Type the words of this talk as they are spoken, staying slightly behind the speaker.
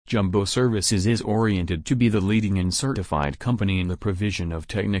Jumbo Services is oriented to be the leading and certified company in the provision of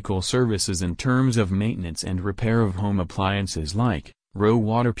technical services in terms of maintenance and repair of home appliances like RO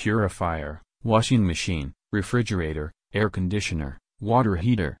water purifier, washing machine, refrigerator, air conditioner, water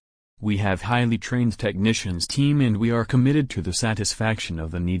heater. We have highly trained technicians team and we are committed to the satisfaction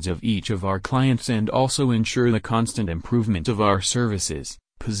of the needs of each of our clients and also ensure the constant improvement of our services,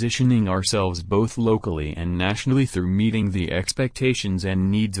 positioning ourselves both locally and nationally through meeting the expectations and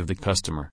needs of the customer.